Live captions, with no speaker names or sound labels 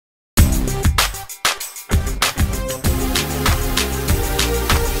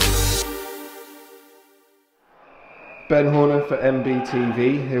Ben Horner for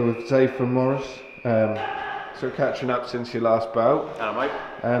MBTV, here with Zaiphan Morris. So catching up since your last bout. Hello, mate.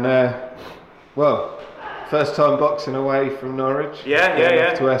 And well, first time boxing away from Norwich.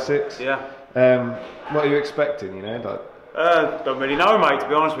 Yeah. To Essex. Yeah. What are you expecting? You know, like. Don't really know, mate. To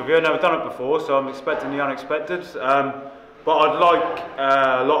be honest with you, I've never done it before, so I'm expecting the unexpected. But I'd like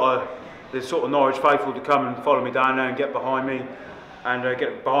a lot of the sort of Norwich faithful to come and follow me down there and get behind me. And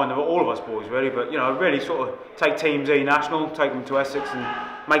get behind all of us boys, really. But you know, really sort of take Team Z national, take them to Essex, and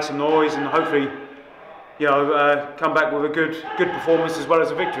make some noise, and hopefully, you know, come back with a good performance as well as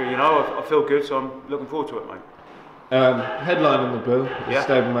a victory. You know, I feel good, so I'm looking forward to it, mate. Headline on the bill,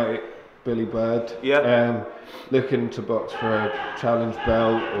 stablemate Billy Bird. Yeah. Looking to box for a challenge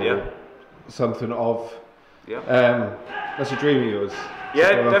belt or something of. Yeah. That's a dream of yours.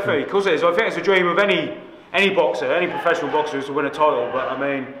 Yeah, definitely. Of course it is. I think it's a dream of any boxer, any professional boxer is to win a title, but I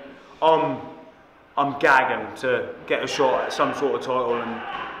mean, I'm gagging to get a shot at some sort of title and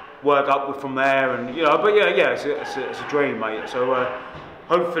work up from there, and you know. But yeah, it's a dream, mate. So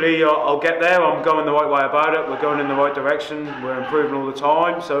hopefully I'll get there. I'm going the right way about it. We're going in the right direction. We're improving all the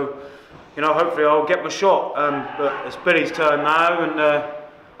time. So you know, hopefully I'll get my shot. But it's Billy's turn now, and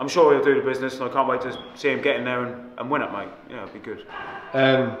I'm sure he'll do the business, and I can't wait to see him get in there and win it, mate. Yeah, it'll be good.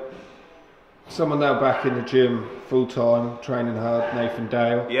 Someone now back in the gym full time, training hard, Nathan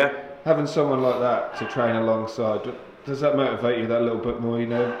Dale. Yeah. Having someone like that to train alongside, does that motivate you that little bit more? You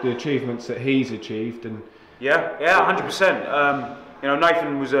know, the achievements that he's achieved, and yeah, 100%. You know,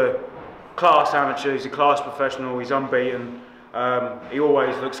 Nathan was a class amateur. He's a class professional. He's unbeaten. He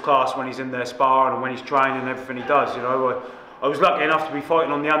always looks class when he's in there sparring and when he's training and everything he does. You know, I was lucky enough to be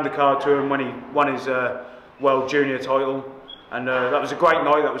fighting on the undercard to him when he won his World Junior title. And that was a great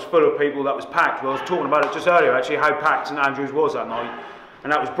night. That was full of people. That was packed. Well, I was talking about it just earlier, actually, how packed St Andrews was that night,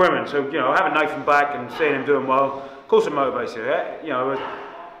 and that was brilliant. So you know, having Nathan back and seeing him doing well, of course, it motivates you. You know,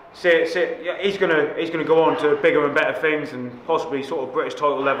 he's gonna go on to bigger and better things, and possibly sort of British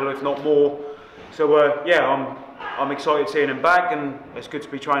title level, if not more. So yeah, I'm excited seeing him back, and it's good to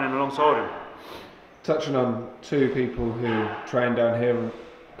be training alongside him. Touching on two people who train down here and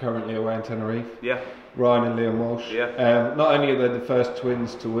currently away in Tenerife. Yeah. Ryan and Liam Walsh. Yeah. Not only are they the first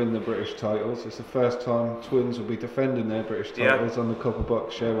twins to win the British titles, it's the first time twins will be defending their British titles on the Copper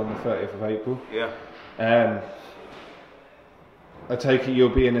Box show on the 30th of April. Yeah. I take it you'll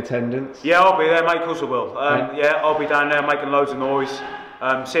be in attendance? Yeah, I'll be there, mate, of course I will. Yeah, I'll be down there making loads of noise,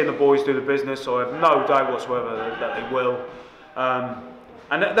 seeing the boys do the business, so I have no doubt whatsoever that they will.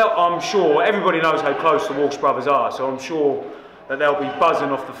 And I'm sure everybody knows how close the Walsh brothers are, so I'm sure that they'll be buzzing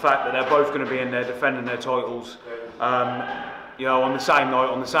off the fact that they're both going to be in there defending their titles, you know, on the same night,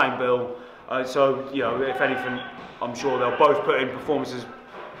 on the same bill. So, you know, if anything, I'm sure they'll both put in performances,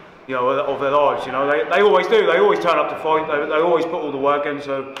 you know, of their lives. You know, they always do. They always turn up to fight. They always put all the work in.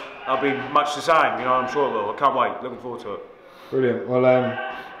 So they'll be much the same. You know, I'm sure it will. I can't wait. Looking forward to it. Brilliant. Well,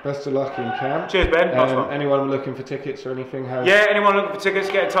 best of luck in camp. Cheers, Ben. Nice one. Anyone looking for tickets or anything? Yeah, anyone looking for tickets,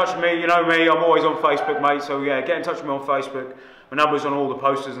 get in touch with me. You know me, I'm always on Facebook, mate. So yeah, get in touch with me on Facebook. My number's on all the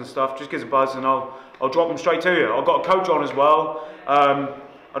posters and stuff. Just give us a buzz and I'll drop them straight to you. I've got a coach on as well.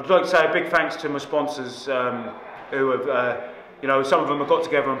 I'd like to say a big thanks to my sponsors who have, you know, some of them have got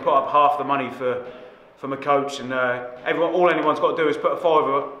together and put up half the money for my coach, and all anyone's got to do is put a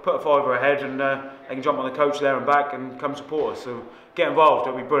fiver ahead, and they can jump on the coach there and back and come support us. So get involved,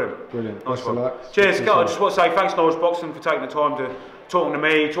 it'll be brilliant. Brilliant. Nice one. Cheers. I just want to say thanks, Norwich Boxing, for taking the time to talking to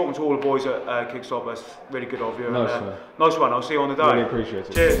me, talking to all the boys at Kickstop. That's really good of you. Nice one. I'll see you on the day. Really appreciate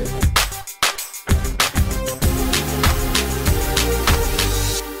it. Cheers.